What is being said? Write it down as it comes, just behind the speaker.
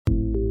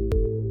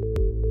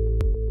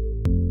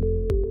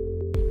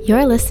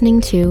You're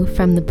listening to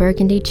From the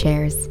Burgundy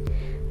Chairs,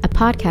 a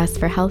podcast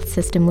for health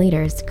system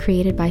leaders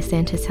created by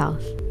Santis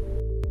Health.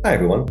 Hi,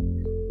 everyone.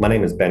 My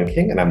name is Ben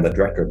King, and I'm the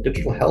Director of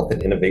Digital Health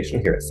and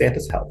Innovation here at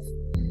Santis Health.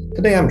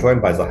 Today, I'm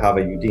joined by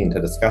Zahava Uddin to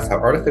discuss how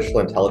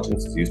artificial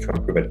intelligence is used to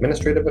improve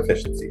administrative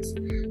efficiencies.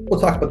 We'll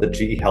talk about the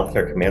GE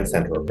Healthcare Command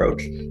Center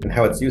approach and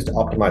how it's used to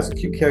optimize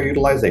acute care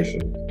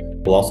utilization.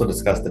 We'll also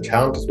discuss the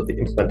challenges with the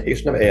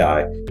implementation of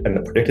AI and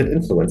the predicted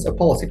influence of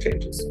policy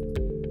changes.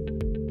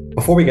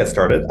 Before we get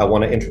started, I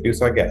want to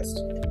introduce our guest.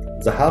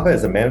 Zahava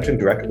is a managing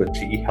director with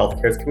GE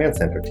Healthcare's Command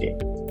Center team.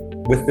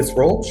 With this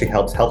role, she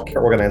helps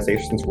healthcare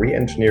organizations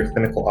re-engineer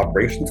clinical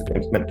operations and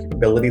implement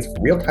capabilities for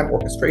real-time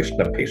orchestration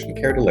of patient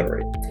care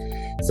delivery.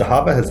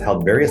 Zahava has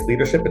held various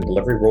leadership and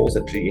delivery roles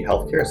at GE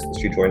Healthcare since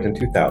she joined in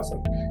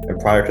 2000. And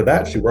prior to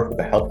that, she worked with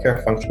the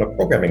healthcare functional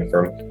programming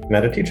firm and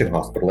at a teaching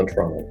hospital in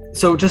Toronto.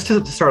 So just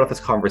to start off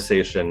this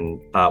conversation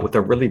with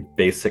a really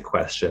basic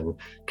question,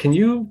 can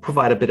you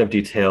provide a bit of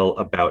detail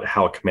about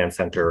how a command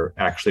center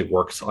actually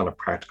works on a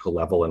practical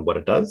level and what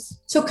it does?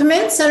 So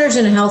command centers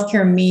in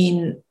healthcare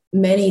mean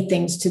many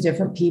things to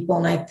different people.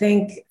 And I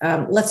think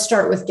let's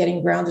start with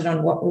getting grounded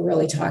on what we're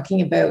really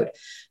talking about.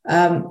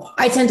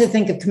 I tend to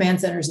think of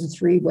command centers in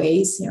three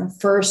ways.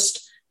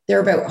 First, they're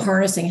about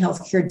harnessing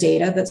healthcare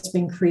data that's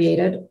been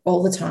created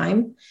all the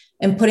time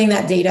and putting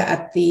that data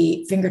at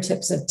the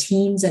fingertips of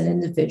teams and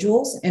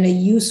individuals in a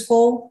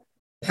useful,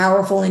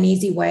 powerful, and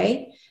easy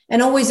way,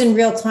 and always in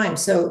real time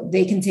so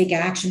they can take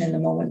action in the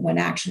moment when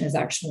action is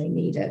actually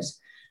needed.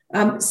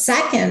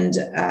 Second,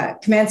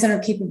 command center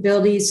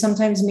capabilities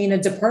sometimes mean a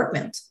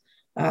department,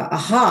 a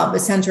hub, a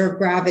center of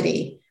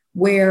gravity,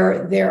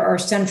 where there are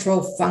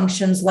central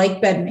functions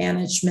like bed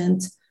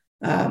management,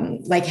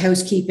 like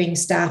housekeeping,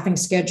 staffing,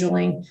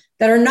 scheduling,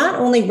 that are not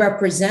only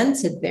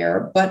represented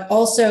there, but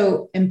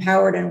also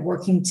empowered and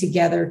working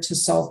together to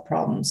solve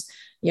problems.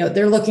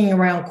 They're looking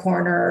around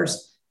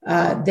corners.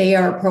 They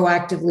are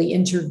proactively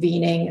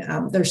intervening.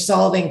 They're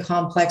solving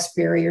complex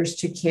barriers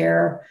to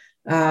care.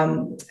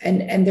 And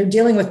they're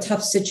dealing with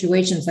tough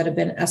situations that have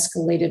been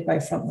escalated by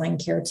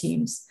frontline care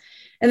teams.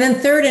 And then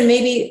third, and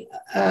maybe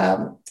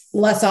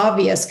less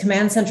obvious,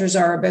 command centers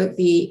are about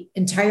the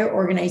entire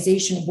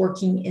organization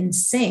working in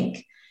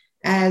sync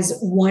as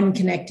one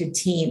connected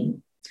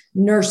team.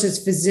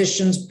 Nurses,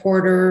 physicians,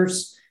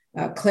 porters,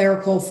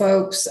 clerical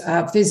folks,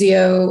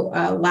 physio,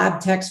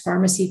 lab techs,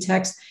 pharmacy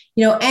techs,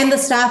 and the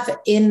staff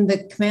in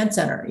the command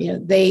center.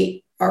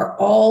 They are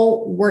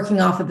all working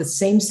off of the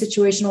same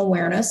situational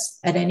awareness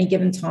at any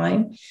given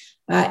time,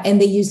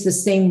 and they use the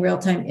same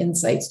real-time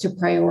insights to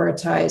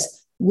prioritize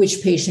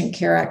which patient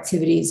care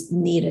activities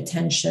need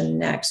attention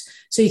next.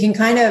 So you can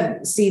kind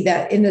of see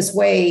that in this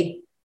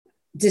way,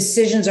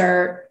 decisions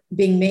are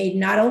being made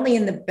not only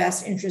in the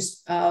best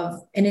interest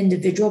of an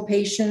individual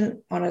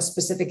patient on a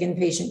specific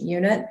inpatient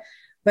unit,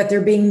 but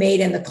they're being made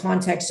in the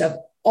context of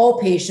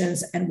all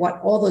patients and what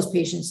all those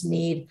patients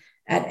need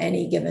at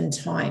any given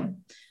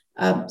time.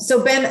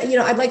 So Ben,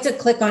 I'd like to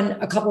click on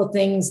a couple of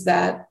things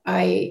that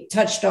I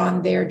touched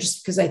on there,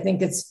 just because I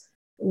think it's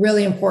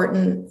really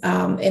important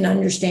in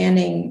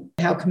understanding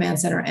how command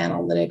center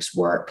analytics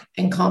work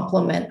and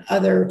complement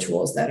other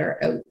tools that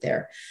are out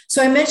there.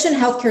 So I mentioned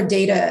healthcare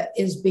data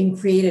is being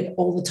created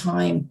all the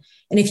time.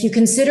 And if you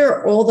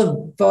consider all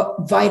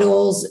the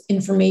vitals,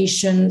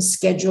 information,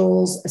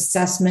 schedules,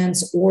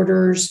 assessments,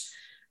 orders,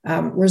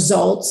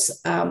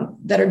 results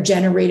that are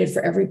generated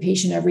for every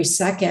patient every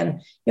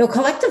second,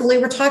 collectively,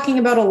 we're talking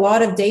about a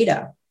lot of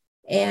data.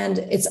 And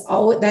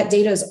that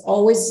data is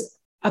always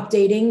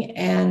updating,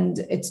 and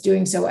it's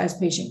doing so as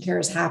patient care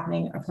is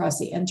happening across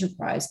the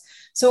enterprise.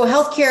 So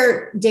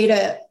healthcare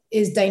data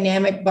is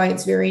dynamic by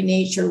its very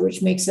nature,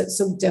 which makes it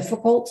so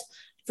difficult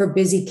for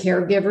busy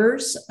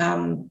caregivers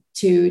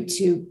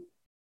to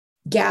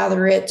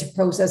gather it, to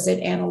process it,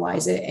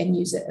 analyze it, and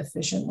use it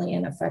efficiently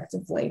and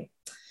effectively.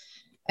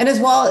 And as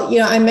well,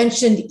 I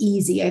mentioned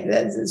easy.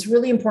 It's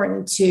really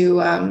important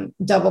to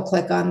double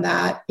click on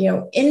that.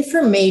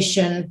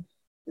 Information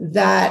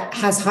that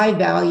has high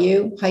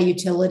value, high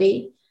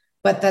utility,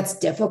 but that's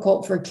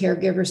difficult for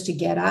caregivers to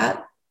get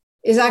at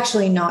is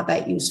actually not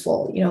that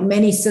useful.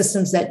 Many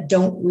systems that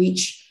don't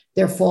reach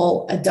their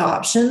full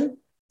adoption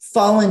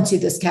fall into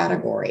this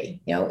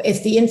category.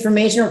 If the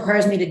information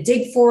requires me to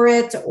dig for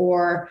it,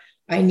 or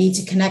I need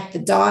to connect the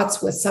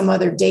dots with some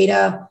other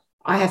data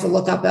I have to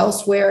look up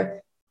elsewhere,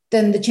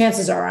 then the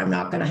chances are I'm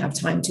not going to have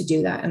time to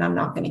do that and I'm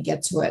not going to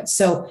get to it.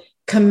 So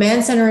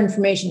command center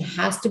information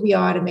has to be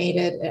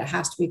automated, it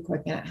has to be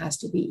quick, and it has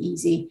to be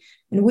easy.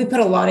 And we put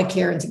a lot of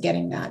care into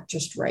getting that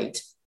just right.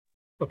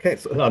 Okay,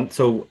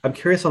 so I'm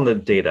curious on the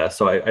data.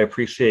 So I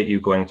appreciate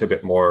you going into a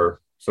bit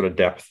more sort of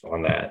depth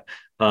on that.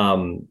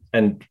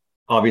 And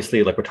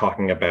obviously, like we're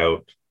talking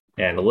about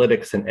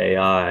analytics and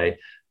AI,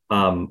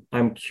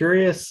 I'm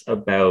curious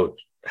about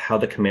how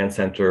the command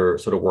center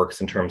sort of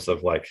works in terms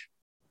of like,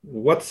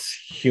 what's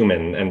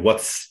human and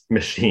what's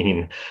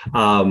machine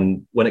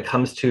when it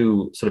comes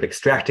to sort of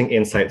extracting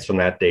insights from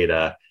that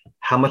data.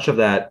 How much of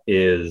that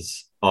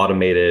is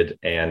automated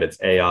and it's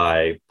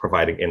AI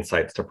providing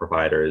insights to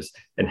providers,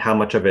 and how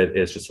much of it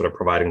is just sort of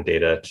providing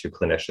data to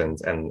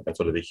clinicians and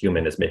sort of the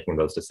human is making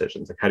those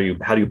decisions? Like how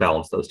do you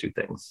balance those two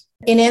things?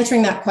 In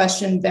answering that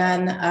question,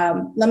 Ben,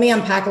 let me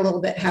unpack a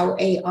little bit how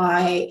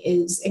AI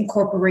is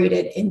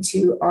incorporated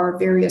into our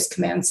various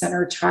command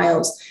center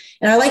tiles.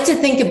 And I like to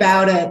think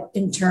about it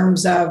in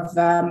terms of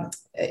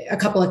a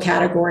couple of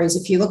categories.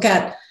 If you look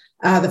at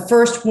the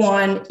first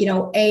one,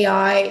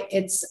 AI,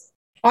 it's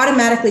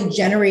automatically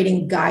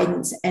generating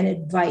guidance and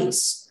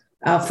advice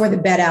for the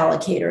bed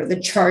allocator, the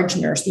charge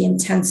nurse, the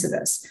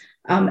intensivist.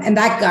 And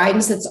that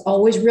guidance, that's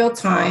always real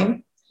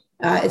time.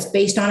 It's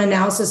based on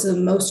analysis of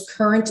the most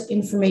current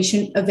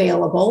information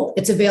available.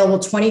 It's available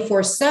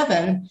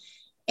 24/7,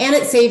 and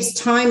it saves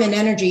time and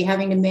energy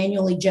having to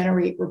manually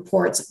generate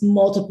reports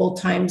multiple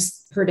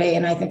times per day.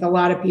 And I think a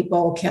lot of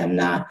people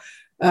can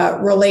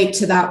relate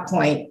to that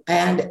point.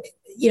 And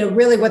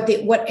really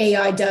what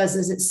AI does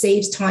is it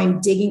saves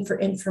time digging for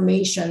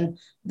information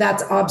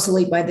that's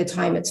obsolete by the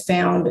time it's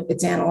found,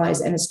 it's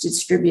analyzed, and it's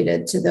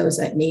distributed to those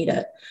that need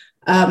it.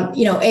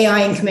 AI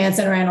in command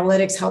center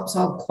analytics help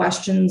solve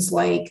questions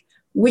like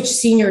which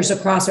seniors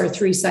across our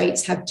 3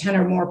 sites have 10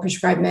 or more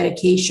prescribed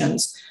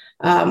medications,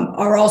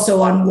 are also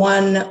on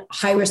one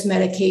high-risk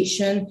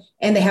medication,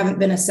 and they haven't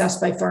been assessed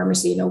by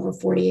pharmacy in over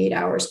 48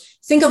 hours.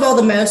 Think of all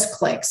the mouse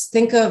clicks.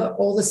 Think of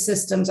all the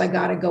systems I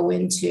got to go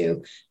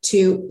into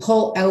to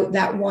pull out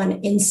that one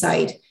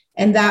insight.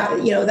 And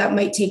that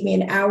might take me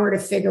an hour to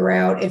figure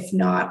out, if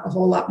not a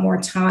whole lot more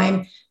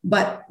time.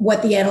 But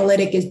what the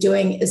analytic is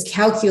doing is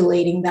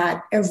calculating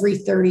that every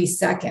 30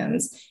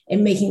 seconds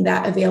and making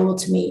that available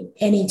to me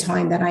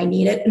anytime that I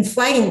need it, and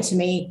flagging to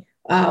me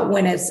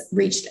when it's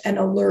reached an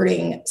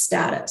alerting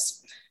status.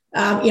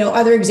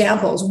 Other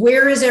examples,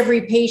 where is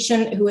every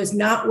patient who is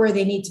not where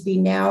they need to be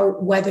now,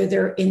 whether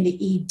they're in the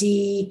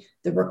ED,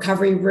 the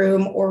recovery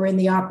room, or in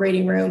the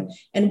operating room,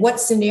 and what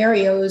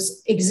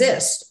scenarios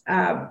exist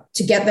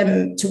to get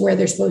them to where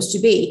they're supposed to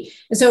be.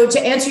 And so to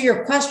answer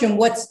your question,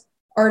 what's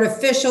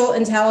artificial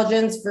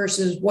intelligence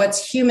versus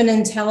what's human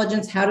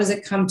intelligence? How does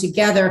it come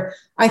together?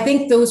 I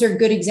think those are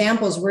good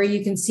examples where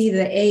you can see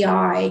the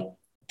AI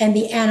and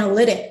the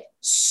analytic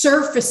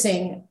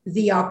surfacing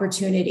the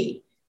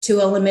opportunity to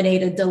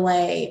eliminate a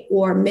delay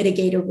or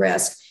mitigate a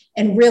risk.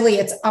 And really,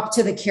 it's up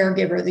to the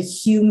caregiver, the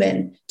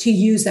human, to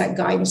use that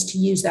guidance, to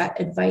use that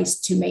advice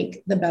to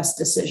make the best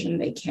decision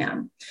they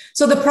can.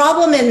 So the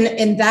problem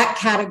in that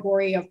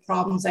category of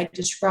problems I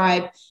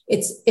described,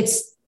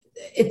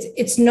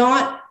 it's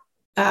not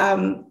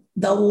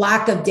the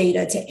lack of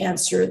data to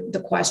answer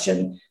the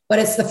question, but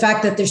it's the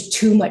fact that there's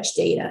too much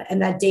data,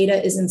 and that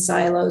data is in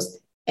silos,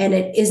 and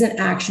it isn't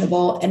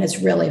actionable, and it's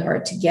really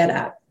hard to get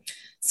at.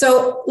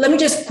 So let me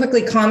just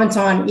quickly comment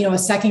on, a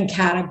second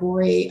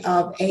category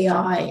of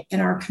AI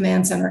in our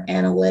command center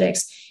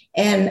analytics.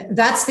 And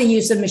that's the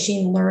use of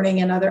machine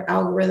learning and other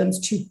algorithms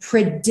to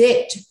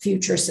predict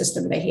future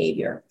system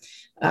behavior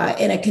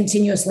in a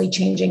continuously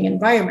changing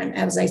environment.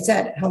 As I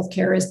said,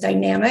 healthcare is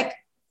dynamic.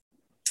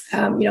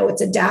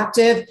 It's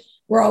adaptive.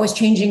 We're always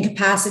changing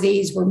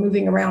capacities. We're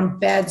moving around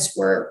beds.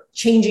 We're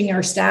changing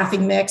our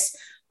staffing mix.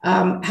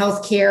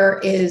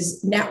 Healthcare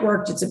is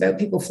networked. It's about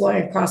people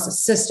flowing across a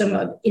system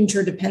of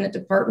interdependent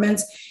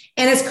departments.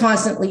 And it's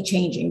constantly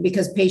changing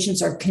because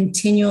patients are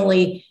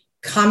continually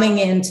coming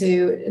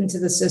into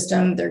the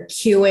system. They're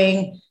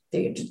queuing,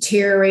 they're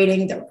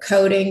deteriorating, they're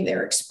coding,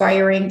 they're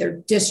expiring, they're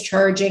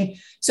discharging.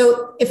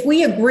 So if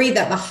we agree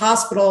that the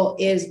hospital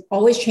is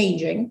always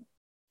changing,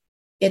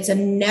 it's a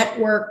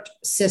networked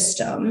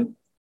system,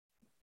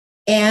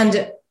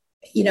 and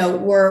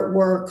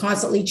we're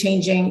constantly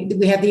changing,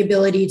 we have the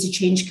ability to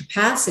change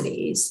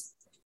capacities,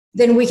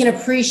 then we can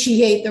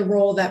appreciate the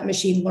role that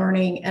machine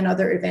learning and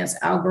other advanced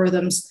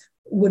algorithms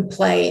would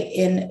play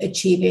in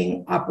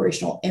achieving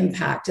operational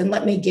impact. And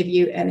let me give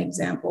you an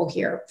example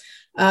here.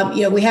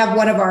 We have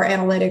one of our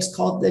analytics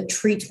called the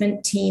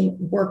treatment team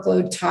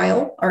workload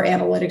tile. Our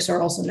analytics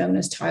are also known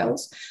as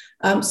tiles.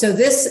 So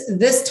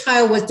this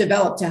tile was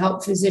developed to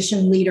help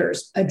physician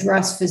leaders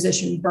address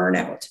physician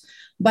burnout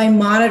by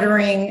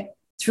monitoring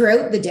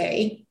throughout the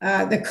day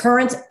the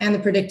current and the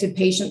predicted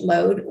patient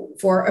load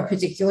for a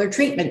particular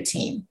treatment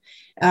team.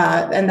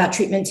 And that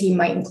treatment team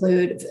might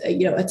include,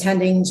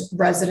 attendings,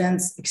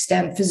 residents,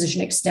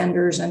 physician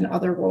extenders, and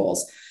other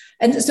roles.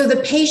 And so the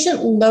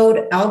patient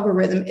load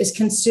algorithm is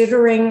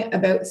considering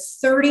about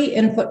 30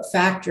 input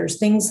factors,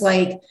 things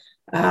like,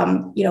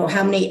 how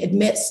many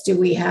admits do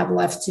we have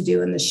left to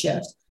do in the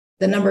shift,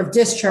 the number of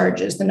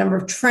discharges, the number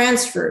of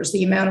transfers,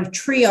 the amount of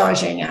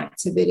triaging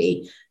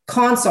activity,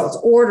 consults,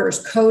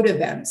 orders, code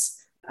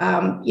events.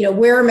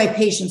 Where are my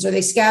patients? Are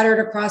they scattered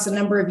across a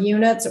number of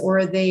units, or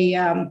are they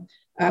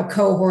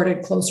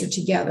cohorted closer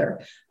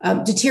together?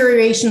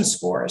 Deterioration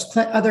scores,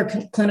 other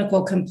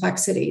clinical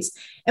complexities.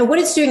 And what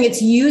it's doing,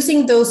 it's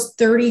using those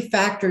 30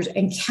 factors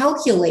and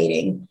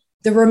calculating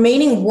the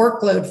remaining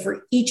workload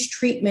for each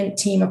treatment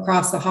team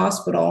across the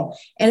hospital.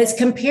 And it's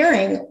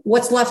comparing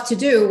what's left to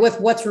do with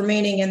what's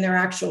remaining in their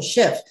actual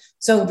shift.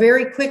 So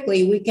very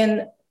quickly, we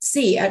can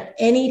see at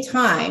any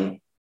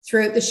time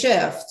throughout the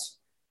shift.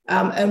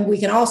 And we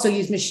can also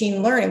use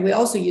machine learning. We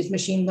also use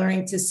machine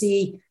learning to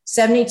see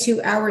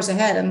 72 hours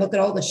ahead and look at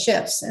all the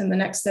shifts in the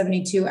next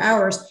 72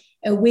 hours.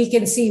 And we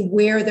can see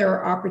where there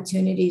are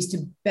opportunities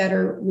to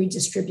better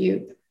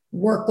redistribute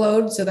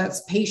workload. So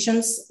that's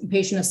patients,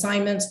 patient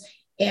assignments,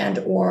 and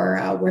or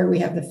where we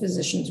have the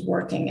physicians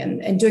working,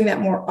 and doing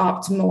that more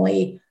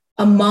optimally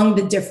among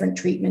the different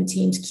treatment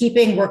teams,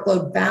 keeping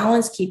workload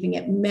balanced, keeping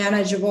it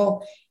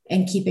manageable,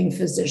 and keeping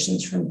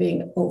physicians from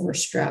being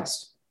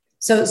overstressed.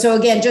 So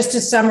again, just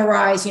to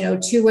summarize,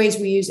 2 ways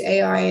we use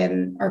AI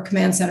in our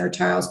command center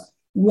tiles.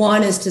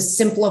 One is to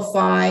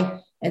simplify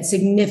and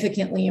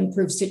significantly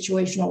improve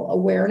situational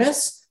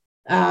awareness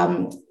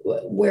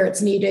where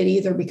it's needed,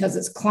 either because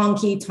it's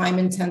clunky, time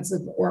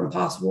intensive, or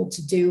impossible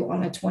to do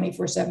on a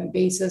 24/7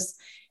 basis.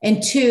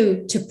 And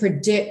 2, to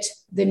predict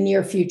the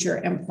near future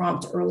and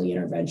prompt early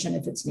intervention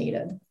if it's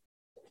needed.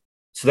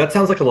 So that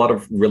sounds like a lot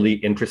of really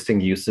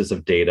interesting uses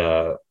of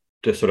data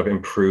to sort of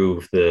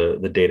improve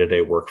the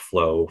day-to-day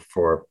workflow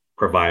for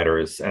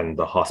providers and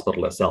the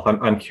hospital itself.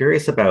 I'm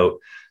curious about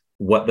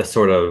what the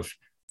sort of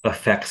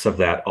effects of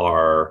that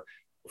are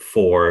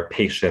for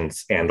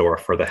patients and or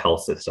for the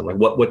health system. Like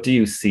what do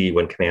you see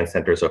when command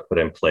centers are put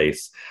in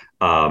place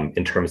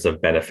in terms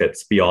of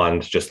benefits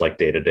beyond just like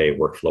day-to-day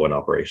workflow and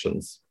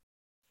operations?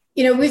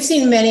 We've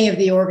seen many of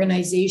the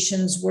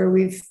organizations where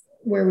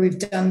we've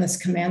done this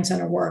command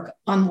center work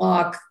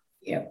unlock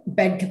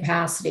bed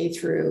capacity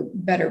through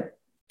better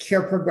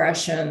care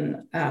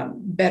progression,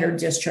 better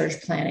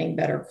discharge planning,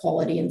 better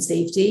quality and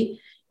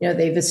safety.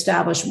 They've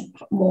established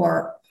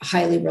more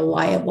highly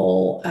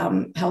reliable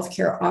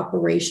healthcare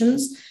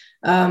operations.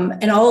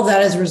 And all of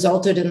that has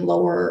resulted in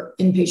lower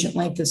inpatient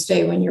length of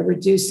stay when you're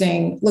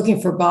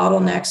looking for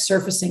bottlenecks,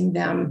 surfacing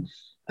them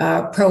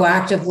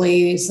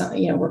proactively. So,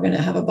 we're going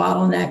to have a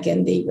bottleneck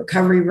in the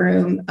recovery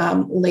room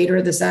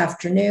later this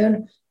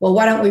afternoon. Well,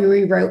 why don't we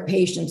reroute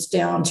patients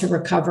down to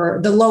recover,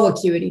 the low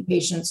acuity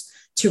patients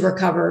to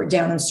recover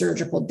down in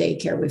surgical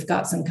daycare? We've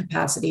got some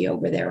capacity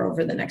over there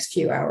over the next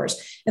few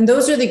hours. And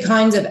those are the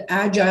kinds of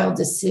agile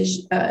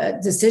decisions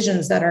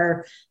that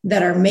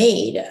are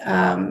made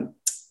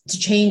to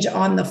change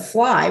on the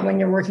fly when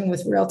you're working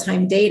with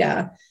real-time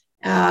data.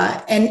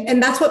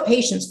 And that's what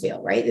patients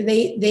feel, right?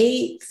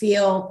 They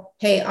feel,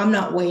 hey, I'm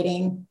not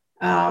waiting.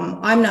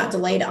 I'm not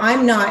delayed.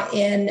 I'm not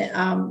in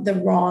the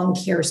wrong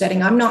care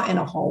setting. I'm not in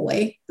a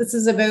hallway. A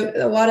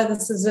lot of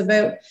this is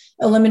about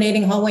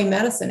eliminating hallway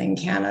medicine in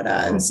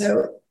Canada. And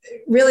so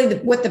really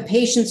what the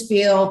patients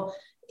feel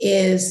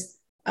is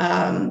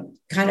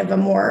kind of a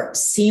more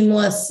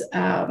seamless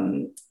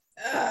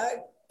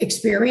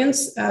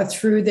experience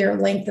through their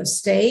length of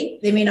stay.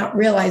 They may not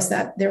realize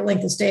that their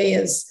length of stay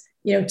is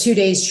 2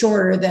 days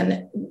shorter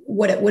than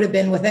what it would have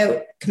been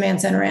without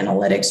command center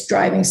analytics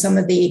driving some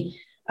of the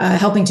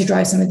helping to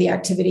drive some of the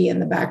activity in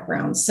the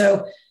background.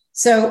 So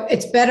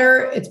it's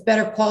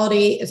better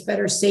quality, it's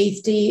better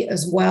safety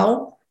as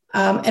well.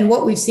 And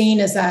what we've seen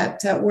is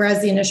that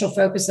whereas the initial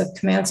focus of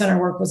command center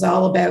work was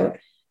all about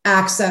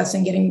access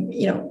and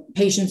getting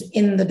patients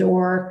in the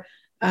door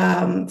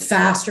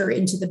faster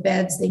into the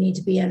beds they need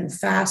to be in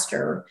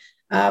faster,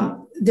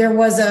 there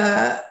was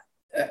a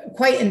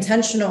quite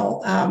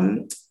intentional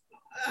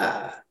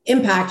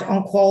impact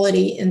on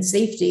quality and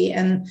safety.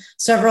 And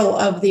several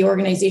of the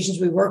organizations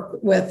we work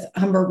with,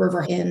 Humber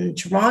River in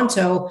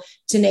Toronto,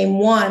 to name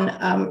one,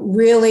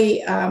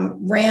 really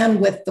ran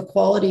with the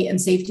quality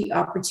and safety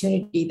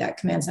opportunity that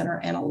command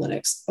center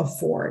analytics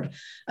afford.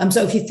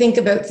 So if you think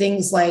about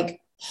things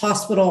like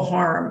hospital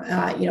harm,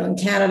 in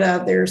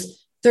Canada,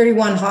 there's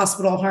 31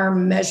 hospital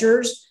harm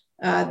measures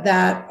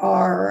that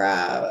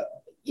are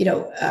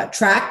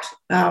tracked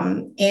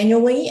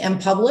annually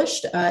and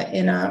published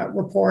in a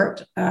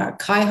report,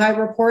 CIHI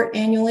report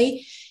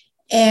annually.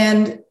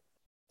 And,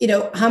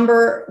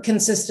 Humber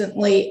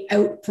consistently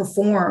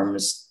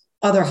outperforms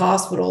other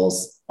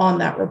hospitals on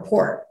that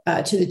report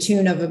to the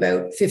tune of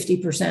about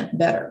 50%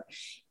 better.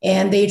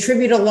 And they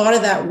attribute a lot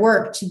of that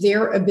work to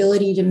their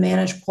ability to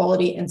manage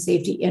quality and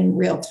safety in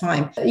real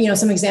time.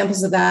 Some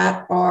examples of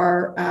that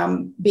are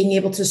being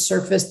able to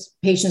surface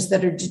patients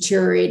that are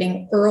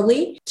deteriorating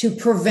early to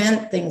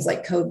prevent things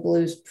like code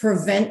blues,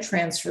 prevent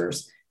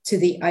transfers to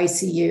the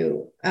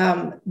ICU.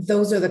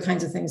 Those are the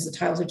kinds of things the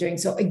tiles are doing.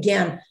 So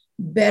again,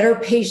 better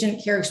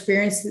patient care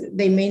experience.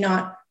 They may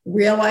not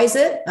realize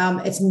it.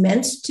 It's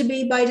meant to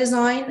be by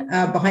design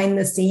behind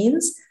the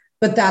scenes,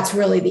 but that's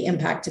really the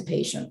impact to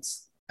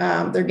patients.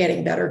 They're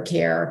getting better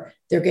care.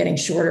 They're getting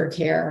shorter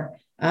care.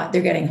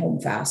 They're getting home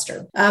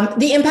faster.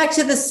 The impact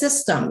to the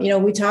system,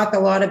 we talk a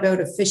lot about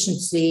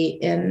efficiency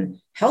in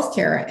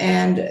healthcare.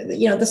 And,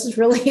 this is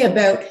really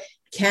about,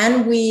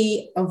 can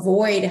we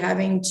avoid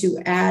having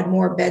to add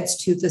more beds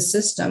to the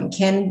system?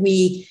 Can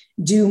we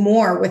do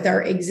more with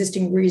our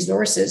existing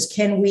resources?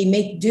 Can we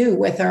make do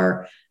with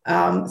our 3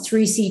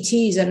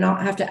 CTs and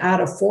not have to add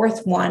a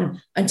 4th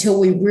one until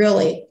we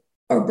really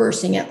are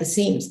bursting at the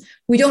seams?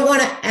 We don't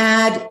want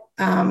to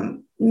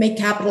make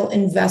capital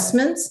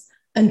investments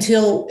in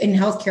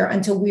healthcare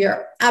until we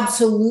are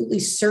absolutely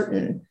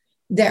certain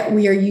that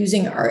we are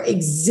using our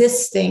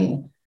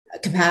existing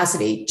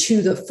capacity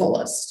to the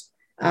fullest.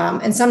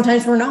 And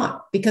sometimes we're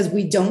not, because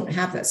we don't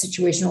have that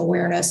situational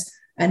awareness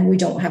and we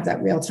don't have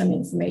that real-time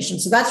information.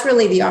 So that's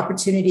really the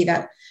opportunity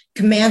that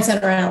command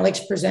center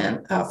analytics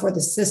present for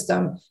the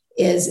system,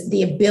 is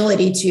the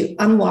ability to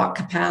unlock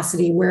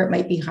capacity where it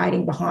might be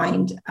hiding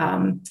behind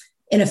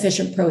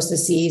inefficient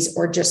processes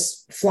or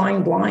just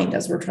flying blind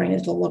as we're trying to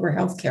deliver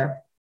healthcare.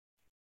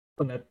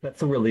 Well,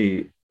 that's a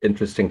really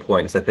interesting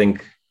point. I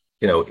think,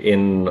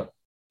 in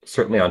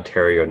certainly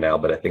Ontario now,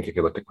 but I think if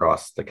you looked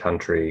across the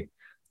country,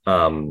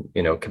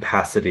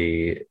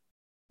 capacity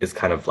is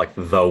kind of like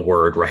the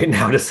word right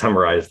now to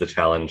summarize the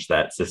challenge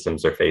that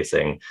systems are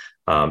facing.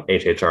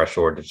 HHR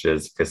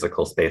shortages,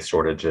 physical space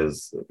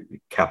shortages,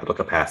 capital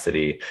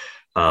capacity.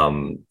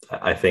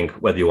 I think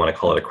whether you want to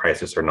call it a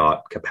crisis or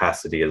not,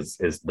 capacity is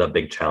the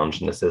big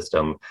challenge in the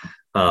system.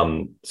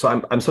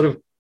 So I'm sort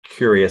of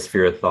curious for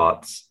your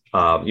thoughts.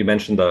 You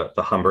mentioned the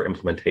Humber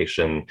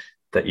implementation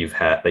that you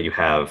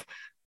have.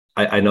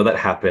 I know that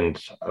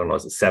happened, I don't know,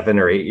 is it 7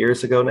 or 8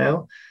 years ago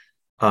now?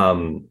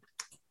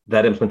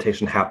 That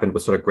implementation happened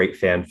with sort of great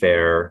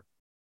fanfare.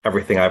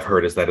 Everything I've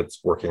heard is that it's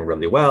working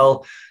really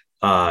well.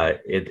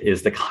 It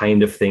is the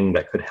kind of thing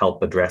that could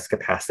help address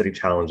capacity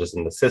challenges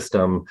in the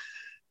system.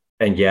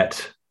 And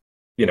yet,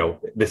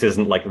 this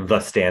isn't like the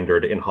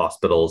standard in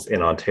hospitals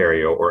in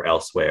Ontario or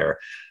elsewhere.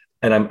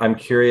 And I'm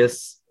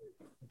curious,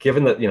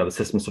 given that, the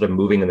system's sort of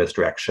moving in this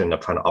direction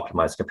of trying to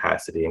optimize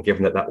capacity, and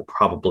given that will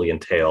probably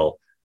entail,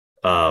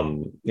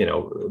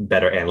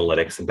 better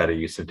analytics and better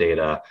use of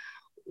data,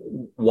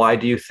 why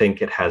do you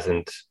think it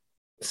hasn't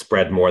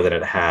spread more than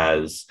it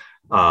has?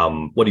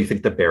 What do you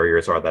think the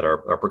barriers are that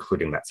are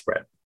precluding that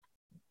spread?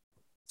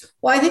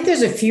 Well, I think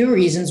there's a few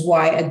reasons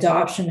why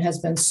adoption has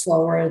been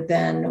slower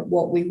than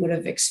what we would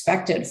have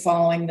expected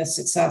following the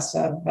success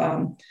of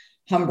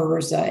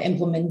Humber's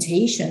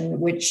implementation,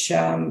 which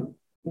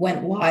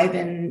went live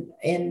in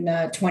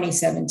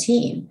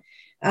 2017.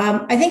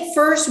 I think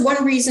first,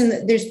 one reason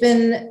that there's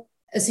been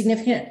a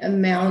significant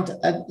amount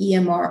of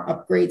EMR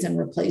upgrades and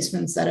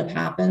replacements that have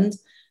happened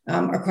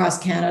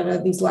across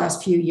Canada these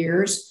last few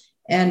years.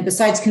 And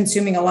besides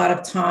consuming a lot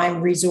of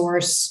time,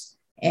 resource,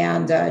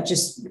 and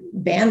just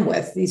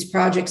bandwidth, these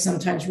projects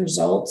sometimes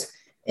result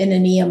in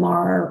an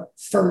EMR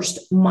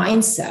first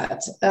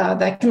mindset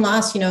that can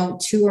last,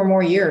 2 or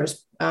more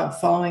years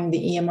following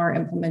the EMR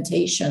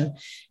implementation.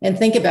 And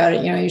think about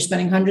it, you're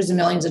spending hundreds of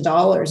millions of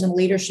dollars, and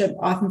leadership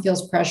often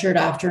feels pressured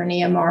after an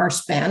EMR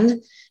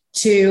spend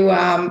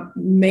to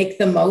make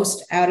the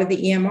most out of the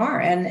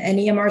EMR. And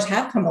EMRs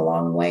have come a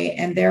long way,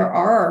 and there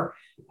are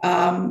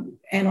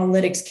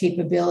analytics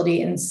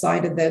capability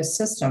inside of those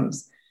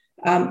systems.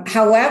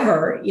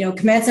 However,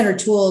 command center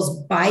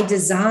tools by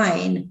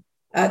design,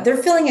 they're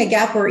filling a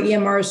gap where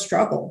EMRs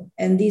struggle.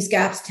 And these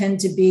gaps tend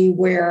to be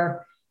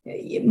where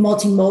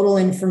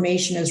multimodal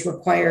information is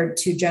required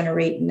to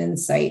generate an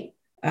insight,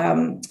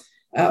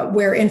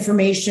 where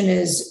information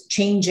is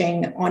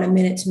changing on a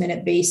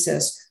minute-to-minute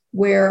basis,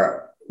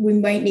 where we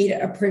might need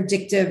a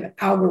predictive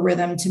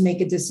algorithm to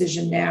make a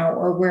decision now,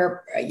 or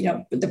where,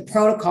 the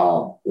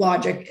protocol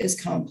logic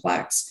is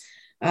complex,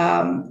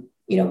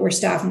 where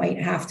staff might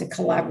have to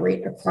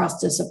collaborate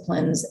across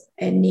disciplines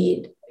and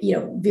need,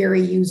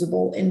 very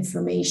usable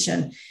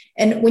information.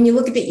 And when you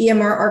look at the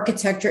EMR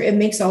architecture, it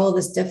makes all of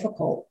this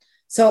difficult.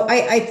 So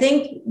I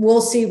think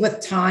we'll see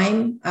with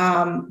time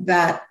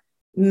that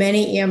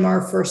many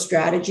EMR first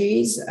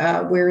strategies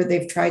where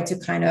they've tried to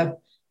kind of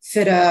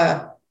fit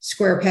a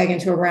square peg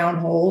into a round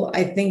hole,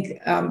 I think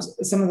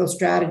some of those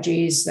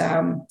strategies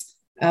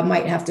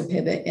might have to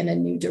pivot in a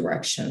new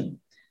direction.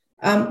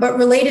 But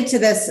related to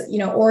this,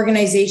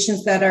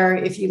 organizations that are,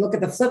 if you look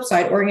at the flip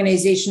side,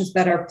 organizations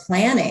that are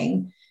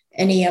planning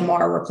an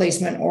EMR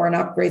replacement or an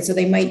upgrade, so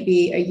they might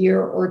be a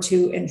year or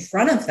two in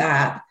front of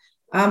that,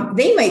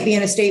 they might be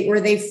in a state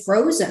where they've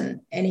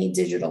frozen any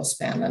digital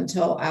spend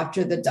until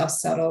after the dust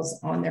settles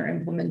on their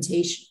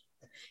implementation.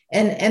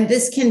 And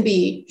this can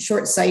be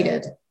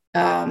short-sighted.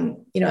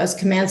 As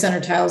command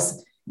center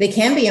tiles, they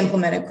can be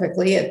implemented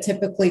quickly. It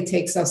typically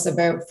takes us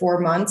about 4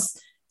 months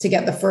to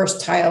get the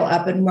first tile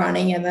up and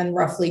running, and then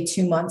roughly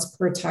 2 months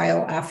per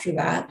tile after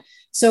that.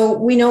 So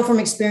we know from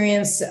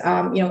experience,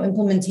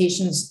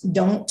 implementations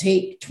don't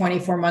take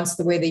 24 months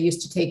the way they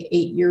used to take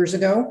 8 years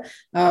ago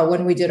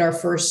when we did our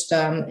first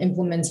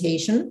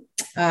implementation.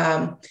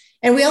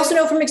 And we also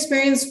know from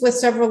experience with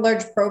several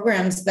large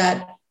programs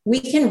that we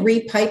can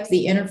repipe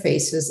the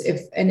interfaces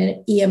if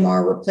an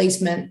EMR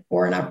replacement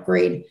or an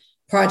upgrade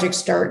project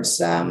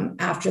starts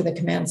after the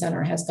command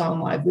center has gone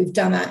live. We've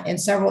done that in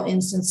several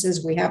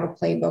instances. We have a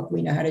playbook.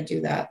 We know how to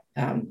do that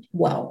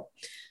well.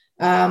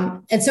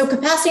 And so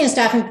capacity and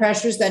staffing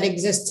pressures that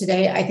exist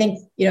today, I think,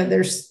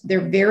 they're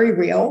very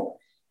real,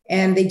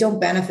 and they don't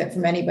benefit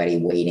from anybody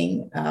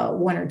waiting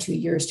 1 or 2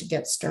 years to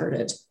get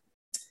started.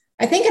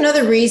 I think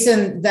another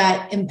reason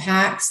that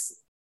impacts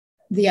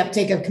the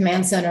uptake of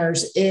command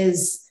centers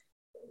is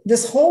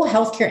this whole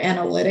healthcare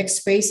analytics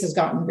space has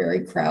gotten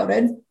very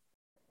crowded.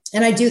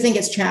 And I do think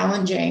it's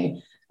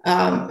challenging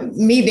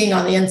me being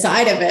on the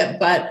inside of it,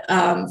 but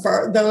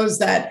for those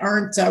that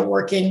aren't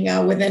working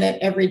within it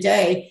every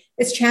day,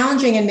 it's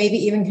challenging and maybe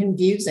even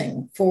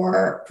confusing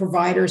for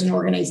providers and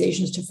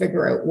organizations to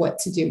figure out what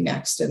to do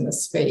next in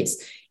this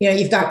space.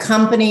 You've got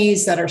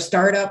companies that are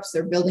startups,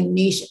 they're building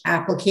niche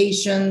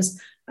applications.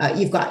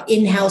 You've got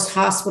in-house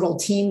hospital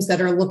teams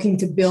that are looking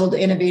to build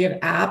innovative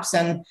apps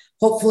and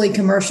hopefully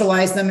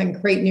commercialize them and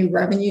create new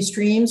revenue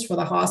streams for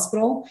the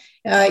hospital.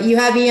 You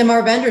have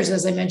EMR vendors,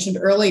 as I mentioned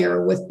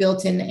earlier, with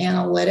built-in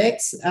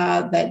analytics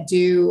that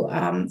do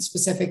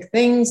specific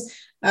things.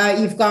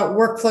 You've got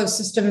workflow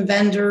system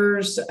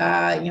vendors.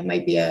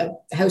 Might be a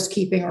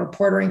housekeeping or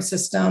portering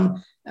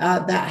system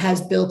that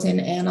has built-in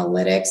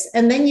analytics.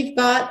 And then you've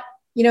got,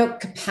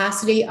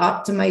 capacity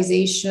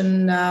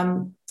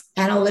optimization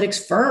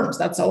analytics firms.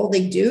 That's all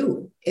they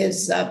do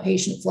is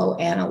patient flow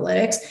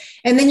analytics.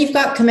 And then you've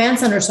got command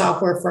center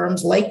software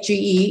firms like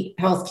GE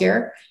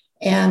Healthcare.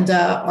 And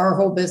our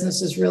whole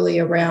business is really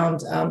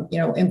around,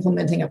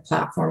 implementing a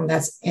platform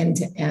that's end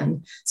to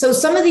end. So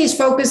some of these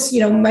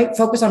might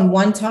focus on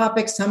one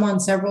topic, some on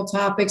several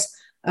topics,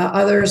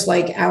 others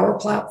like our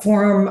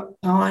platform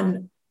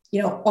on,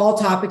 all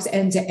topics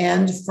end to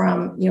end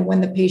from,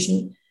 when the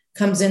patient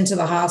comes into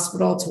the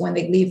hospital to when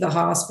they leave the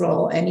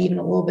hospital and even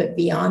a little bit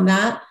beyond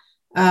that.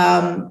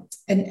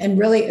 And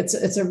really,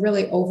 it's a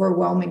really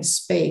overwhelming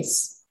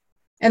space.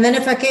 And then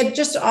if I could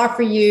just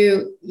offer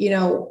you,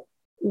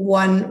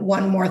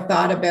 one more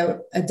thought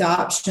about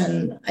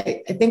adoption,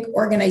 I think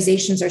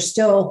organizations are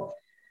still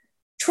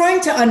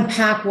trying to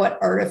unpack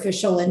what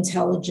artificial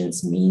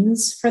intelligence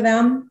means for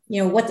them.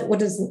 What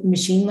does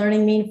machine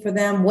learning mean for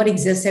them? What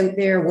exists out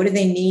there? What do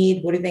they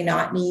need? What do they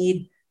not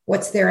need?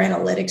 What's their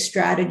analytics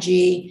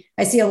strategy?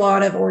 I see a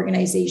lot of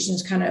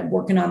organizations kind of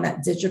working on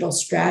that digital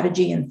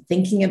strategy and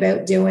thinking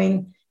about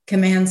doing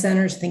command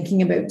centers,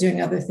 thinking about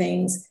doing other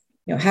things.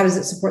 How does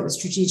it support the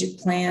strategic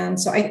plan?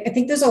 So I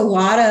think there's a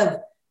lot of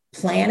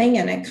planning,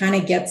 and it kind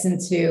of gets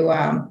into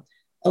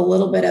a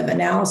little bit of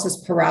analysis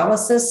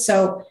paralysis.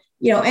 So,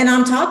 and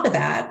on top of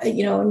that,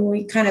 when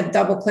we kind of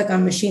double click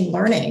on machine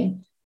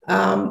learning,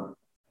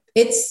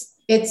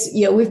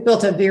 we've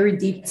built a very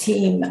deep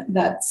team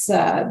that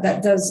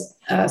does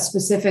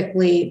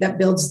specifically that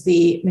builds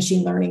the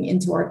machine learning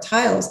into our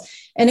tiles.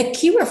 And a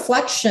key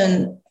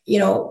reflection,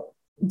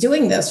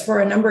 doing this for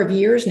a number of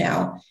years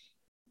now,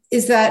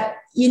 is that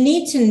you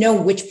need to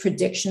know which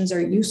predictions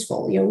are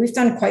useful. We've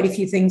done quite a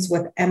few things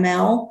with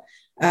ML,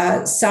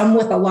 some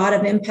with a lot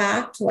of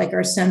impact, like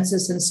our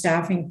census and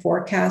staffing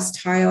forecast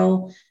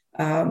tile,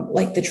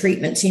 like the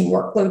treatment team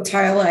workload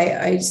tile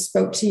I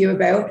spoke to you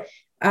about.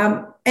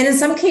 And in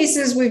some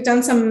cases, we've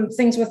done some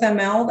things with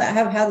ML that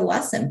have had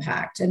less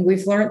impact. And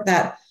we've learned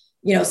that,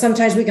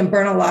 sometimes we can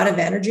burn a lot of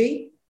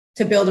energy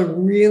to build a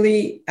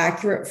really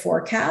accurate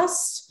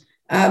forecast.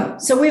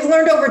 So we've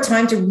learned over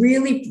time to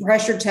really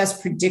pressure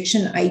test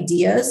prediction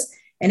ideas.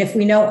 And if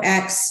we know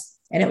X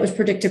and it was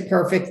predicted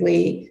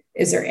perfectly,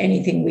 is there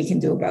anything we can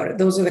do about it?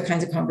 Those are the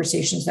kinds of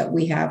conversations that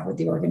we have with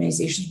the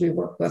organizations we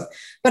work with.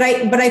 But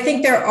I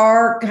think there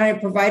are kind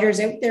of providers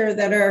out there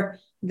that are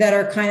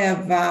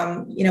kind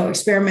of,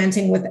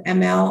 experimenting with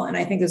ML. And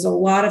I think there's a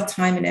lot of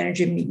time and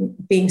energy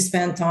being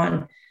spent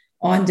on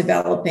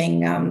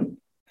developing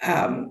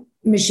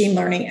machine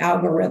learning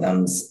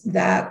algorithms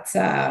that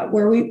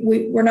where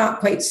we're not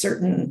quite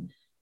certain,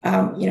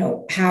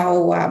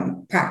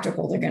 how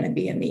practical they're going to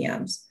be in the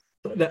end.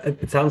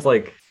 It sounds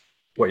like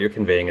what you're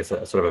conveying is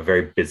a sort of a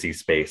very busy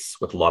space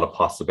with a lot of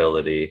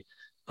possibility.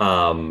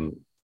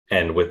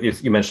 And with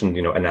you mentioned,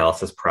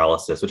 analysis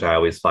paralysis, which I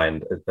always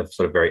find a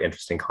sort of very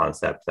interesting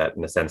concept. That,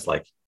 in a sense,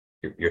 like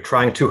you're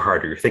trying too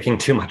hard or you're thinking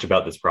too much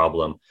about this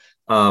problem.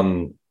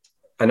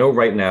 I know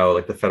right now,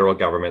 like the federal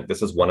government,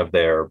 this is one of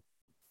their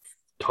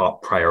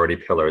top priority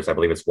pillars. I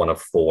believe it's one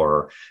of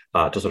 4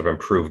 to sort of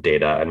improve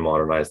data and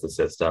modernize the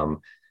system.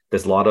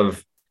 There's a lot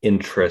of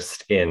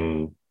interest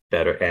in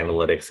better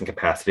analytics and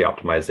capacity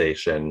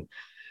optimization,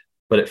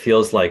 but it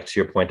feels like, to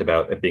your point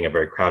about it being a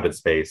very crowded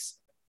space,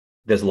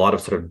 there's a lot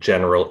of sort of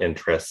general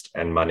interest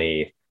and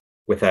money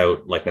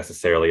without like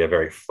necessarily a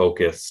very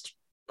focused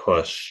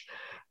push.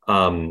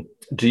 Do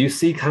you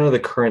see kind of the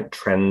current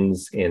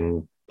trends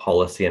in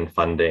policy and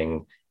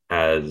funding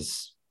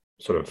as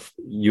sort of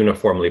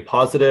uniformly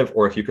positive,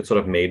 or if you could sort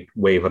of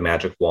wave a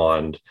magic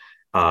wand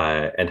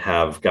and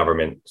have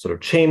government sort of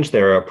change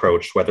their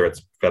approach, whether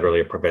it's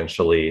federally or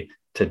provincially,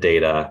 to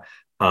data,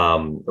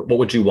 what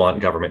would you want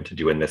government to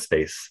do in this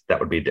space that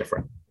would be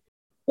different?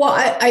 Well,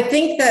 I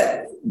think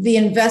that the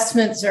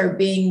investments are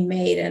being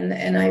made,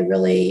 and I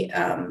really,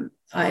 I'm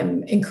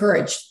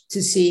encouraged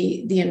to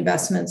see the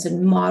investments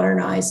in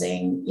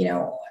modernizing,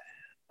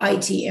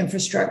 IT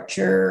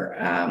infrastructure,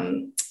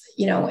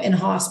 in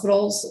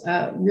hospitals,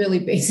 really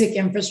basic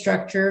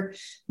infrastructure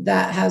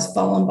that has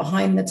fallen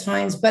behind the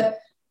times. But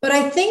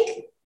I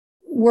think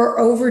we're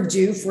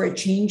overdue for a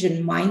change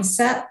in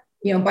mindset,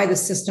 by the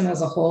system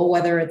as a whole,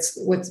 whether it's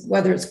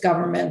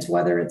government,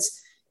 whether it's,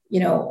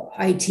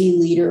 IT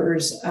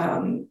leaders,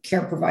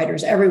 care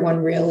providers, everyone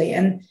really.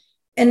 And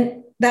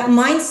that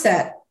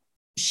mindset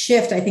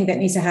shift I think that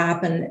needs to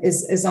happen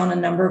is on a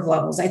number of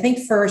levels. I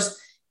think first,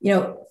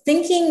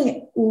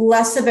 thinking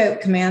less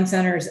about command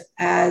centers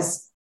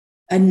as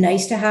a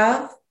nice to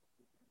have,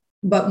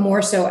 but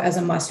more so as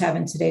a must have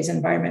in today's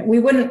environment. We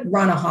wouldn't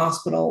run a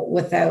hospital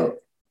without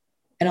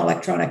an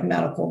electronic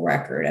medical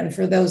record. And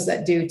for those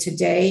that do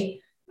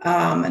today,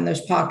 and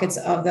there's pockets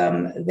of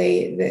them,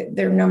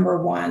 their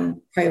number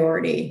one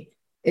priority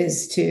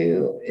is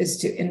to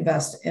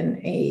invest in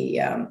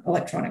a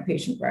electronic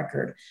patient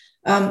record.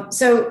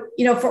 So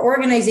for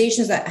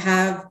organizations that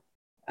have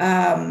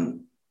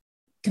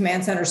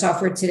command center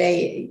software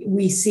today,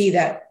 we see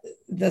that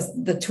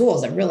the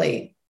tools that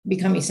really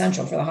become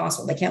essential for the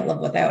hospital, they can't live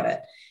without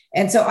it.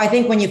 And so I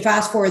think when you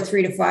fast forward 4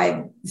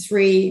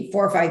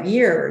 or 5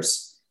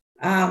 years,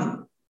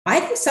 I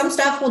think some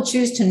staff will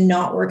choose to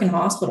not work in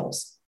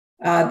hospitals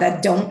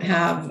that don't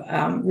have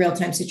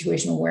real-time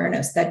situational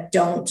awareness, that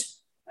don't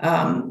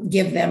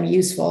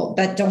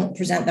that don't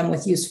present them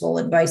with useful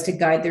advice to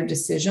guide their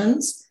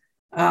decisions,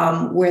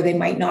 where they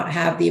might not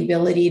have the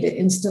ability to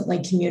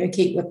instantly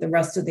communicate with the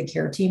rest of the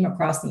care team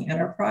across the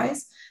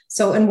enterprise.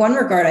 So in one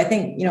regard, I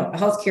think,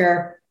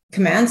 healthcare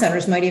command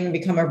centers might even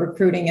become a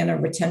recruiting and a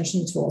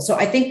retention tool. So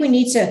I think we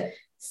need to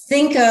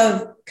think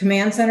of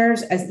command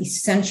centers as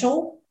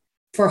essential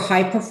for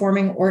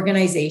high-performing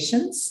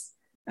organizations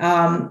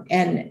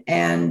and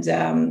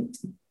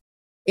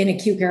in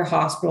acute care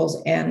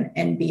hospitals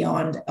and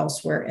beyond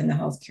elsewhere in the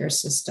healthcare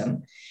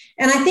system.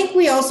 And I think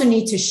we also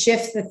need to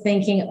shift the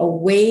thinking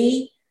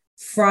away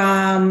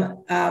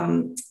from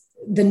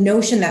the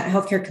notion that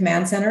healthcare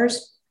command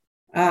centers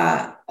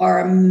are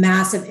a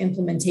massive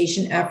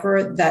implementation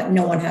effort that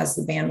no one has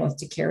the bandwidth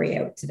to carry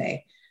out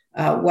today,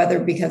 whether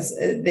because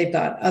they've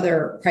got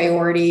other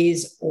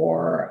priorities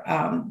or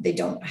they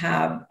don't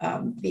have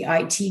the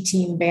IT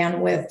team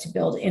bandwidth to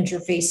build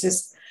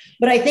interfaces.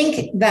 But I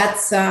think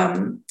that's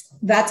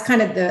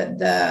kind of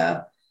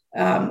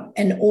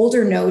an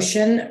older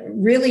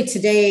notion. Really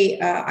today,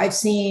 I've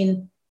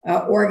seen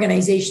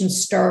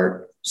organizations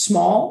start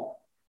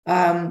small,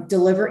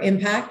 deliver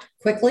impact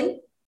quickly,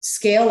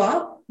 scale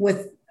up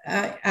with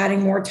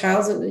adding more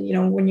tiles.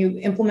 When you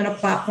implement a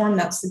platform,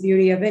 that's the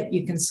beauty of it.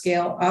 You can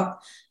scale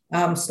up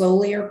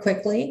slowly or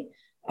quickly,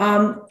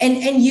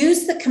 and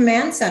use the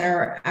command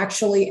center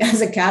actually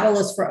as a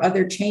catalyst for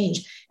other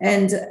change.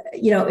 And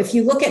if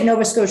you look at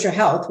Nova Scotia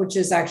Health, which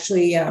is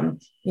actually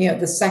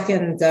the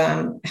second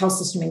health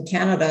system in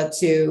Canada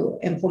to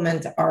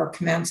implement our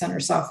command center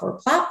software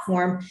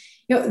platform,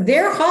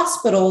 their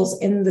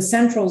hospitals in the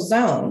central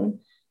zone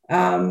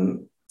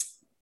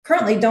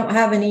currently don't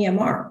have an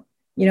EMR.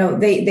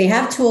 They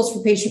have tools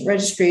for patient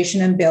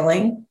registration and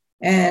billing,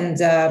 and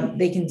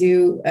they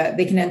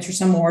can enter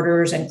some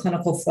orders and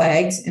clinical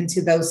flags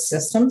into those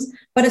systems,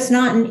 but it's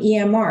not an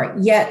EMR.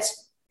 Yet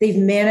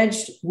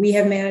we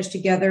have managed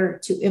together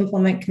to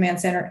implement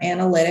command center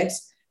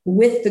analytics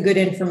with the good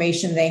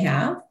information they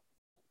have.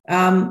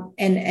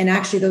 And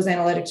actually those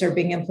analytics are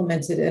being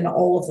implemented in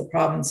all of the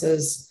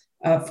province's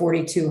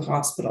 42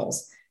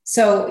 hospitals.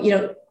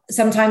 So,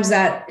 sometimes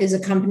that is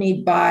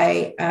accompanied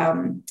by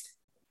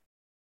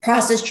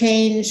process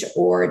change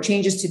or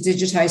changes to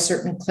digitize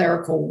certain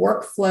clerical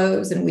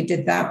workflows. And we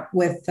did that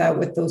with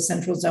those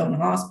central zone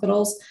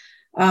hospitals.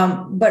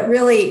 But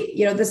really,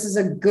 this is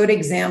a good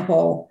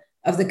example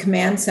of the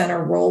command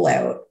center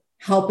rollout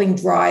helping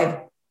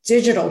drive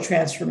digital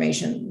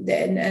transformation.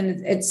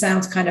 And it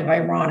sounds kind of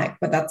ironic,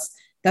 but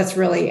that's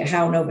really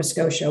how Nova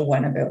Scotia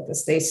went about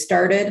this. They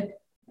started,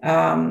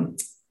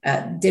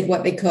 did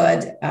what they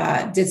could,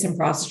 did some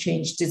process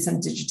change, did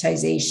some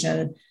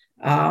digitization,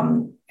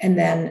 and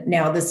then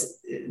now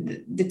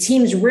the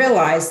teams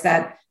realize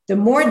that the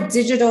more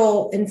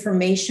digital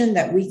information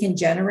that we can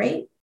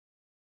generate,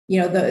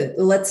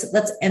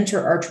 let's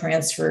enter our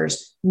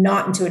transfers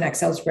not into an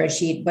Excel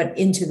spreadsheet, but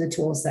into the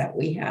tools that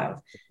we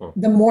have.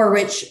 The more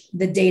rich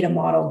the data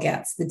model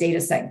gets, the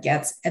data set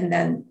gets, and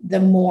then the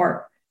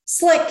more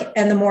slick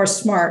and the more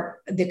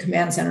smart the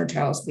command center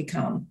tiles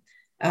become.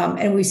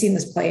 And we've seen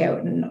this play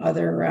out in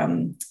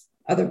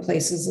other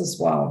places as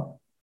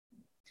well.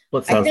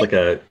 Well, it sounds like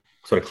a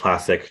sort of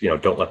classic,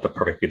 don't let the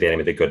perfect be the enemy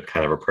of the good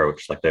kind of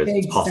approach. Like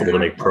it's possible to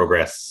make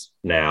progress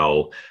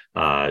now.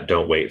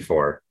 Don't wait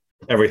for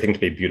everything to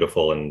be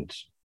beautiful and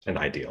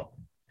ideal.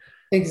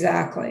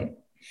 Exactly.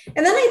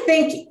 And then I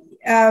think,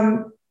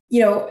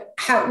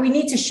 how we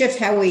need to shift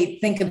how we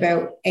think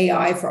about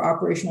AI for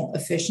operational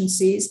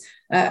efficiencies.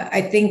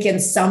 I think in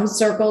some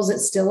circles,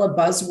 it's still a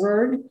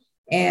buzzword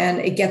and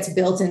it gets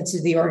built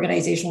into the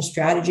organizational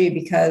strategy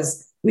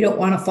because we don't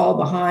want to fall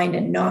behind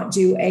and not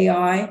do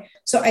AI.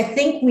 So I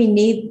think we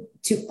need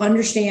to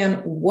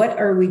understand what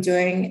are we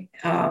doing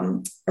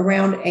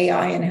around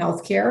AI in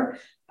healthcare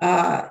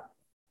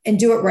and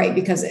do it right,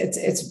 because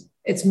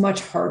it's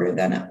much harder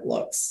than it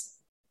looks.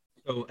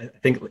 So I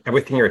think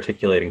everything you're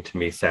articulating to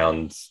me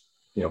sounds,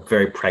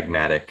 very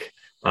pragmatic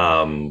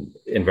and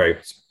very,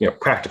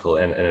 practical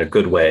and in a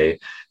good way.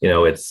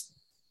 It's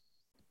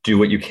do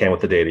what you can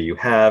with the data you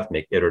have,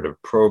 make iterative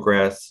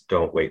progress,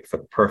 don't wait for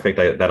the perfect.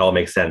 That all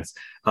makes sense.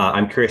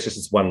 I'm curious, just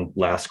as one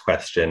last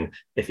question,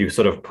 if you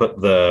sort of put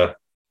the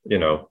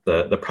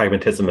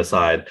pragmatism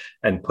aside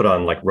and put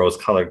on like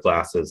rose-colored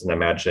glasses and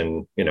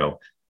imagine,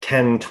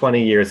 10,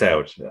 20 years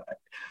out,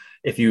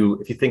 if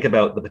you think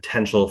about the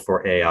potential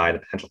for AI, the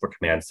potential for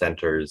command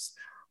centers,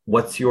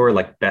 what's your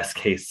like best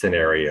case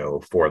scenario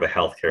for the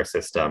healthcare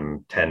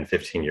system 10,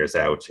 15 years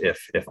out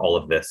if all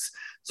of this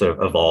sort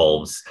of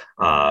evolves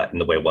in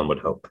the way one would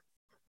hope?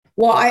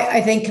 Well,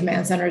 I think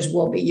command centers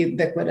will be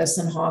ubiquitous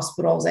in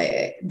hospitals.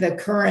 The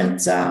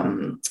current,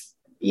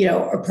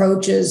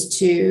 approaches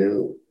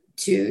to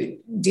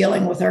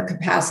dealing with our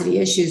capacity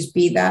issues,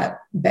 be that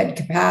bed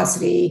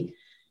capacity,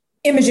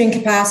 imaging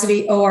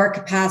capacity, OR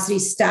capacity,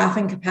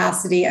 staffing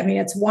capacity. I mean,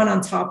 it's one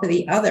on top of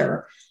the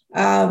other.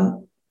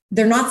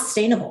 They're not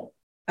sustainable.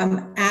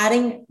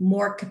 Adding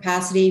more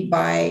capacity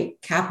by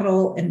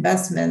capital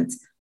investment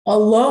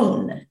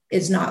alone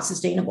is not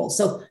sustainable.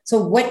 So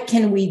what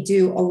can we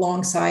do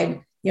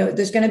alongside?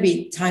 There's going to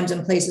be times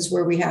and places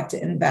where we have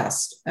to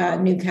invest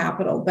new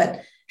capital,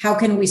 but how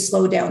can we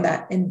slow down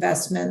that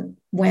investment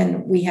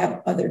when we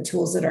have other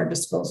tools at our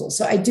disposal?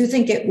 So I do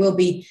think it will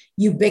be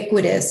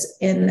ubiquitous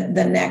in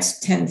the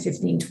next 10,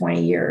 15,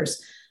 20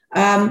 years.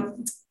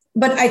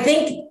 But I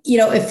think,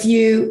 if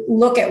you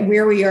look at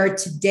where we are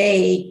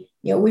today,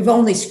 we've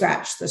only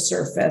scratched the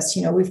surface.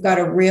 We've got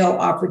a real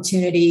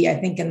opportunity, I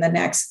think, in the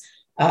next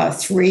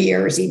 3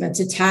 years even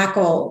to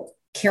tackle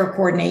care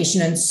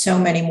coordination in so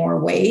many more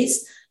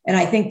ways. And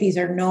I think these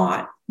are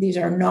not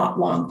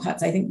long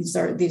putts. I think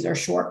these are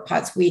short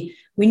putts. We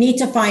need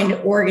to find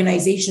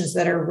organizations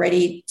that are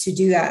ready to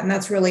do that. And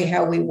that's really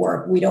how we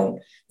work. We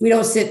don't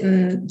sit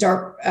in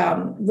dark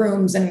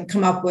rooms and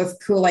come up with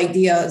cool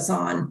ideas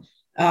on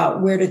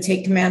where to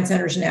take command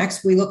centers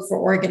next. We look for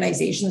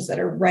organizations that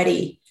are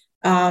ready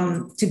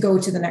to go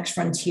to the next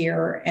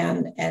frontier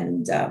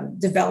and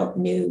develop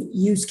new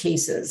use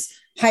cases,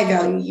 high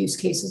value use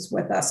cases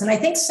with us. And I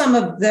think some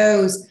of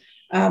those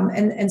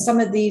and some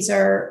of these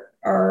are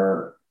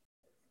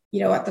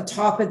at the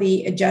top of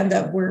the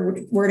agenda of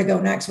where to go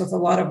next with a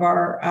lot of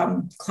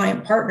our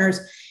client partners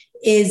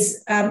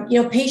is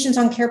patients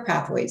on care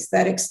pathways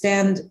that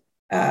extend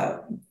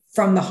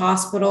from the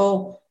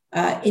hospital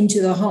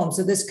into the home.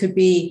 So this could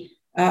be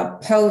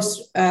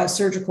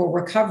post-surgical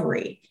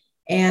recovery.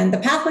 And the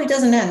pathway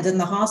doesn't end in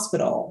the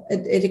hospital.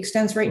 It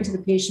extends right into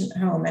the patient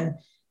home. And,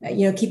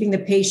 keeping the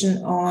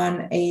patient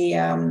on a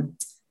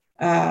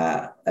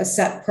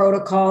set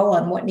protocol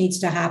on what needs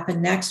to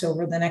happen next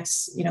over the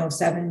next,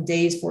 7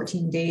 days,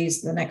 14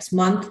 days, the next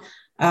month,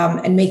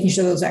 and making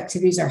sure those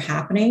activities are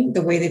happening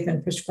the way they've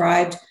been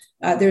prescribed.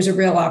 There's a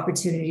real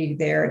opportunity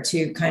there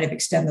to kind of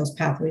extend those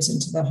pathways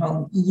into the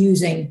home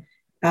using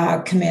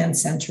command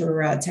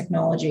center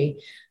technology.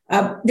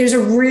 There's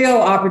a real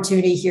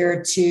opportunity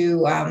here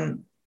to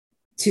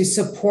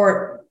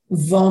support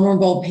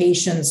vulnerable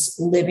patients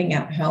living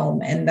at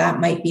home, and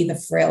that might be the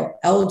frail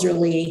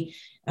elderly.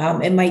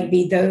 It might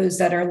be those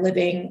that are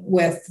living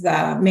with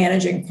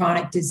managing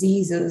chronic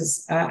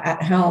diseases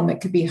at home.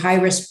 It could be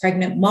high-risk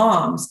pregnant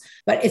moms.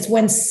 But it's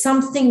when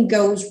something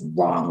goes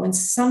wrong, when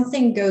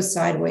something goes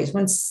sideways,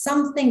 when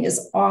something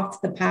is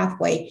off the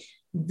pathway,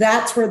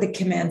 that's where the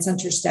command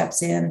center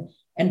steps in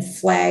and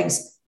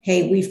flags,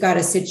 hey, we've got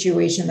a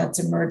situation that's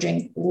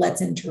emerging.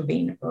 Let's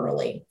intervene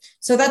early.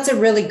 So that's a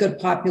really good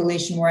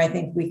population where I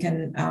think we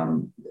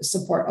can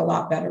support a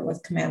lot better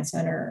with command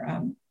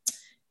center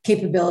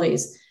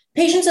capabilities.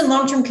 Patients in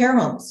long-term care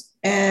homes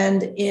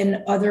and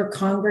in other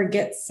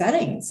congregate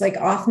settings, like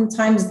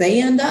oftentimes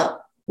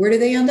where do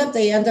they end up?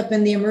 They end up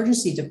in the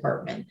emergency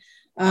department.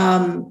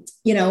 And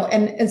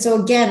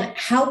so again,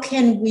 how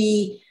can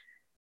we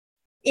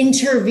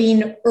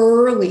intervene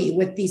early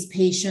with these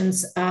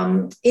patients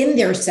in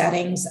their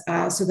settings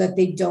so that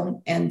they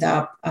don't end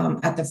up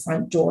at the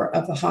front door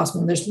of the hospital?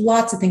 And there's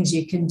lots of things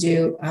you can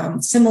do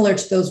similar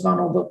to those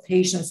vulnerable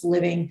patients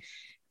living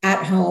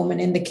at home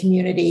and in the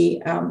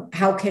community.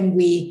 How can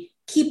we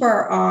keep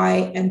our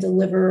eye and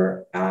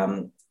deliver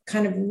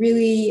kind of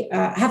really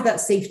have that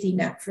safety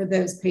net for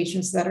those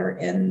patients that are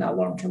in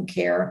long-term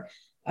care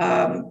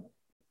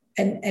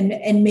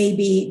and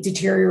maybe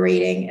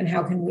deteriorating, and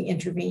how can we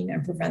intervene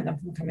and prevent them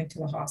from coming to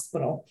the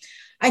hospital?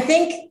 I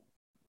think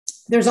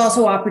there's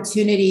also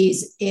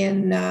opportunities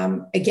in,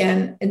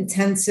 again,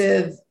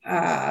 intensive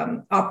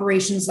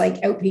operations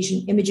like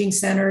outpatient imaging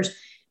centers,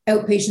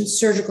 outpatient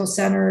surgical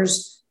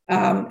centers,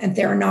 and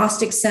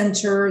theranostic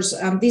centers.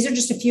 These are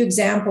just a few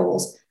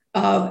examples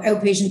of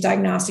outpatient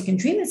diagnostic and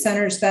treatment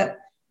centers that,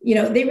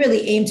 they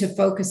really aim to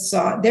focus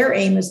on, their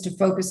aim is to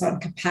focus on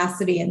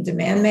capacity and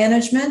demand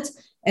management.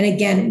 And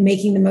again,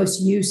 making the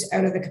most use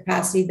out of the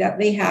capacity that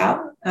they have.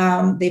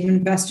 They've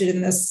invested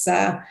in this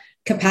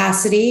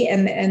capacity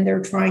and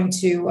they're trying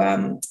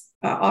to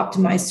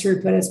optimize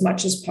throughput as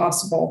much as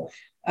possible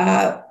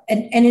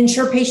and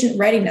ensure patient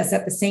readiness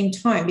at the same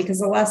time, because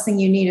the last thing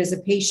you need is a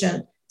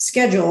patient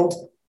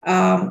scheduled,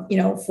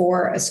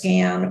 for a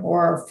scan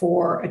or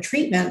for a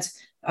treatment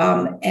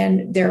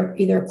and they're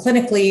either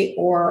clinically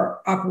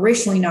or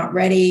operationally not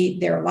ready.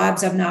 Their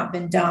labs have not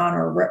been done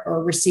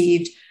or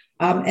received.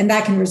 And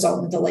that can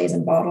result in delays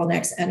and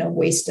bottlenecks and a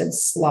wasted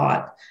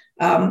slot.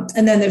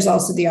 And then there's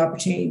also the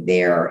opportunity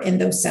there in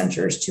those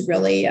centers to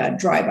really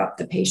drive up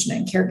the patient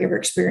and caregiver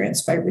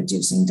experience by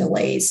reducing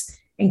delays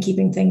and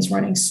keeping things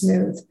running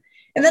smooth.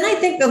 And then I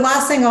think the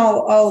last thing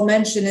I'll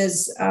mention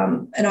is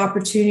an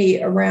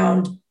opportunity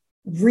around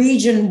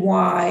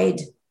region-wide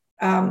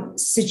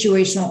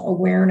situational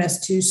awareness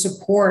to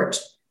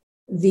support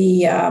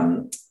the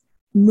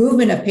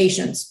movement of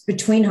patients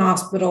between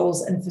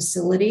hospitals and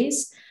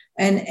facilities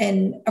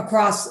and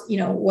across,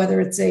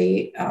 whether it's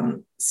a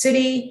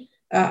city,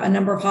 a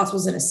number of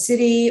hospitals in a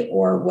city,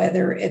 or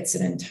whether it's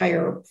an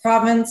entire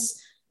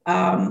province,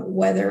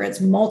 whether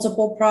it's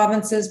multiple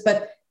provinces,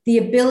 but the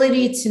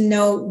ability to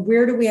know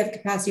where do we have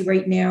capacity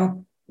right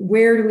now,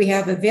 where do we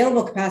have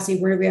available capacity,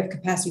 where do we have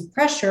capacity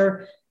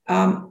pressure,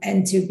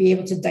 and to be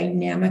able to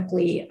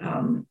dynamically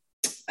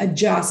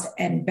adjust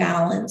and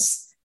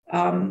balance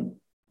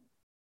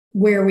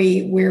where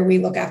we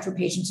look after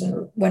patients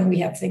and when we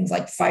have things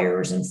like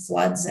fires and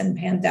floods and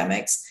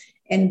pandemics.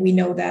 And we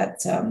know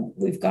that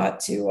we've got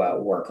to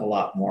work a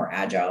lot more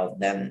agile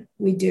than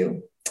we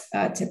do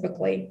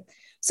typically.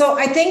 So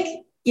I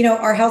think,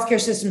 our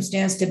healthcare system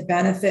stands to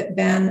benefit,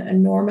 Ben,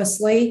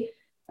 enormously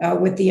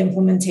with the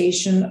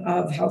implementation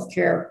of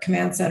healthcare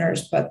command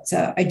centers. But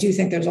I do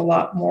think there's a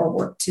lot more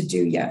work to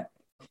do yet.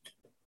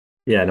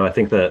 Yeah, no, I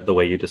think the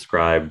way you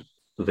described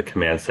the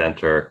command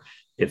center,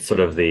 it's sort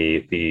of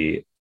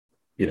the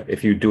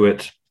if you do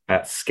it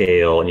at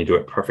scale and you do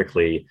it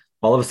perfectly,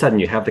 all of a sudden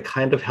you have the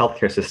kind of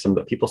healthcare system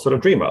that people sort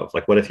of dream of.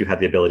 Like, what if you had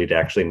the ability to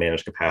actually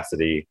manage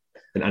capacity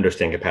and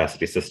understand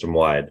capacity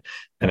system-wide?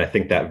 And I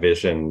think that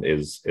vision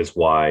is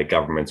why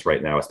governments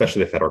right now,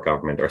 especially the federal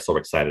government, are so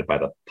excited by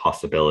the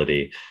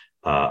possibility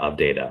of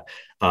data.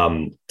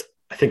 I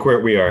think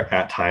we are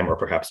at time, or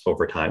perhaps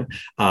over time.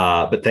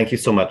 But thank you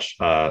so much,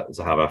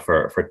 Zahava,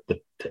 for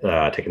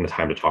taking the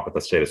time to talk with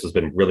us today. This has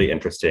been really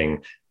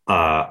interesting.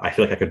 I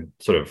feel like I could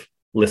sort of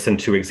listen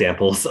to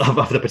examples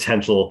of the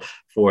potential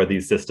for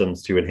these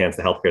systems to enhance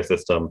the healthcare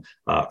system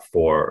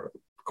for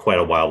quite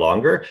a while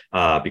longer,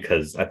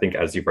 because I think,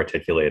 as you've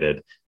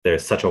articulated,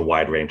 there's such a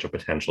wide range of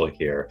potential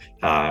here,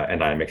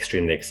 and I'm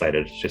extremely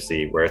excited to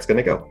see where it's going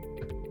to go.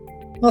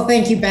 Well,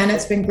 thank you, Ben.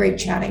 It's been great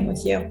chatting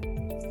with you.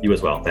 You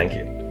as well. Thank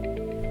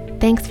you.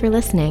 Thanks for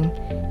listening.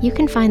 You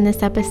can find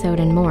this episode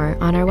and more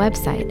on our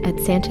website at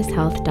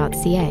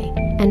santishealth.ca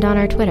and on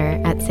our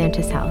Twitter at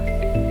santishealth.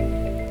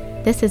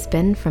 This has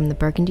been From the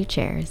Burgundy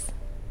Chairs.